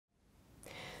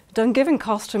Dungiven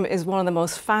costume is one of the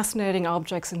most fascinating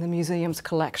objects in the museum's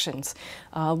collections.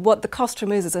 What the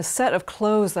costume is a set of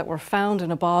clothes that were found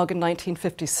in a bog in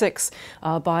 1956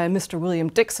 by a Mr. William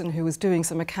Dixon, who was doing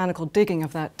some mechanical digging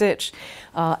of that ditch.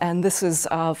 And this is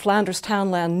Flanders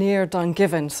townland near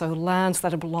Dungiven, so lands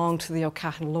that had belonged to the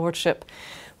O'Cahon lordship.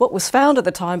 What was found at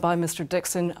the time by Mr.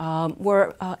 Dixon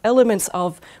were elements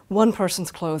of one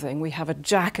person's clothing. We have a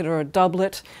jacket or a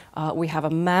doublet, we have a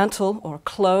mantle or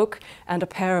cloak, and a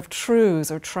pair of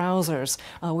trews or trousers.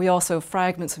 We also have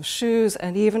fragments of shoes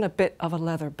and even a bit of a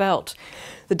leather belt.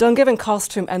 The Dungiven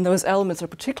costume and those elements are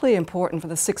particularly important for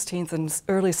the 16th and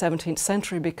early 17th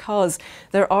century because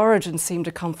their origins seem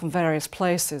to come from various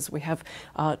places. We have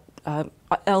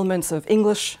elements of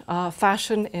English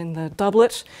fashion in the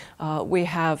doublet. We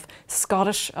have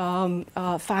Scottish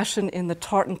fashion in the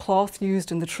tartan cloth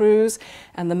used in the trews,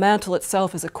 and the mantle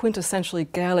itself is a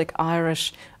quintessentially Gaelic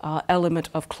Irish element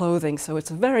of clothing. So it's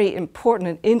a very important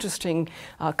and interesting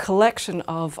collection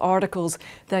of articles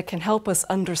that can help us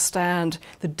understand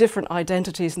the different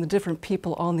identities and the different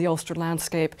people on the Ulster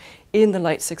landscape in the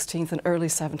late 16th and early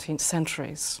 17th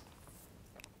centuries.